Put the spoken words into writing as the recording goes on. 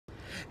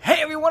Hey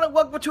everyone, and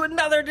welcome to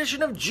another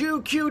edition of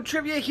Jewq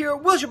Trivia here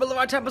at Wilshire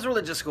Boulevard Temple's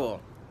Religious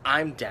School.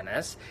 I'm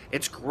Dennis.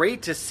 It's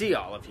great to see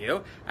all of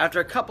you. After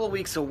a couple of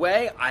weeks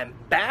away, I'm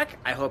back.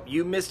 I hope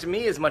you missed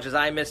me as much as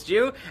I missed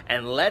you,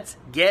 and let's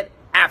get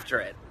after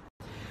it.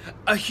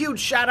 A huge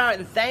shout out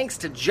and thanks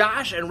to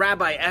Josh and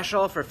Rabbi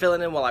Eshel for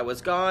filling in while I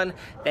was gone.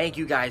 Thank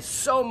you guys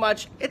so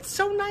much. It's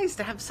so nice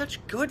to have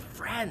such good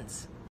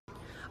friends.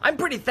 I'm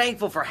pretty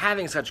thankful for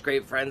having such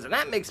great friends, and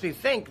that makes me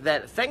think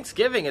that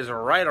Thanksgiving is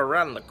right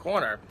around the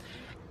corner.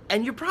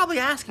 And you're probably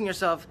asking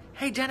yourself,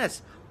 hey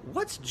Dennis,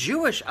 what's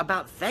Jewish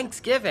about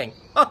Thanksgiving?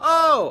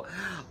 Oh,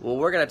 well,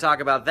 we're going to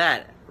talk about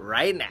that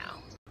right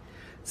now.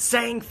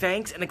 Saying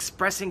thanks and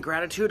expressing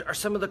gratitude are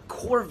some of the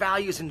core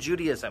values in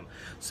Judaism.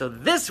 So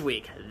this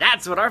week,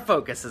 that's what our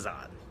focus is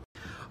on.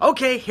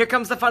 Okay, here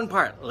comes the fun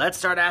part. Let's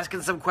start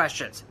asking some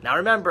questions. Now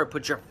remember,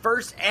 put your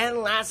first and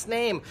last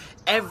name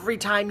every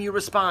time you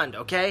respond,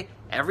 okay?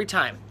 Every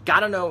time.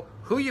 Gotta know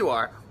who you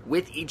are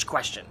with each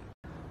question.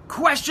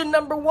 Question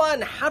number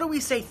 1, how do we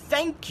say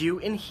thank you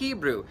in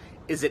Hebrew?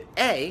 Is it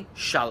A,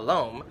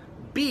 shalom,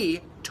 B,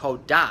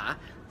 todah,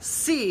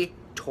 C,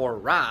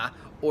 Torah,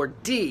 or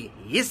D,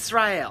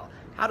 Yisrael?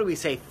 How do we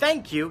say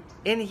thank you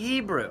in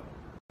Hebrew?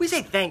 We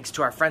say thanks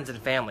to our friends and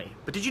family,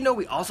 but did you know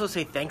we also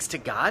say thanks to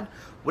God?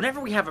 Whenever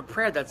we have a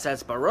prayer that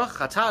says, Baruch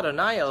atah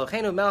Adonai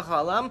Eloheinu melech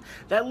haolam,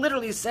 that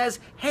literally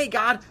says, hey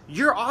God,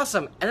 you're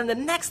awesome, and then the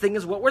next thing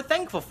is what we're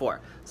thankful for.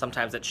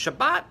 Sometimes it's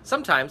Shabbat,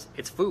 sometimes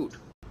it's food.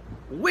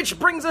 Which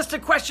brings us to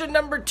question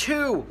number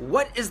 2.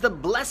 What is the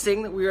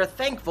blessing that we are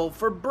thankful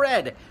for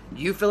bread?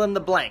 You fill in the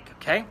blank,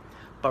 okay?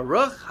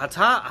 Baruch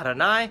atah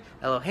Adonai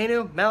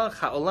Eloheinu melech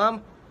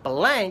haolam,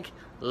 blank,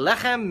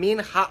 lechem min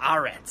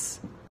haaretz.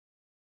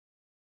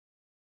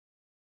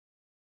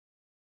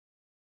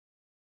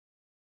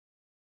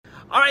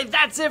 Alright,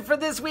 that's it for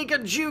this week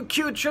of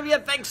Jewq Trivia.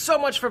 Thanks so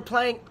much for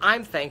playing.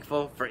 I'm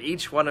thankful for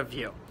each one of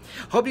you.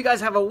 Hope you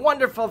guys have a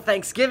wonderful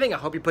Thanksgiving. I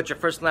hope you put your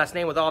first and last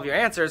name with all of your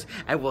answers,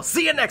 and we'll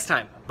see you next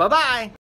time. Bye-bye!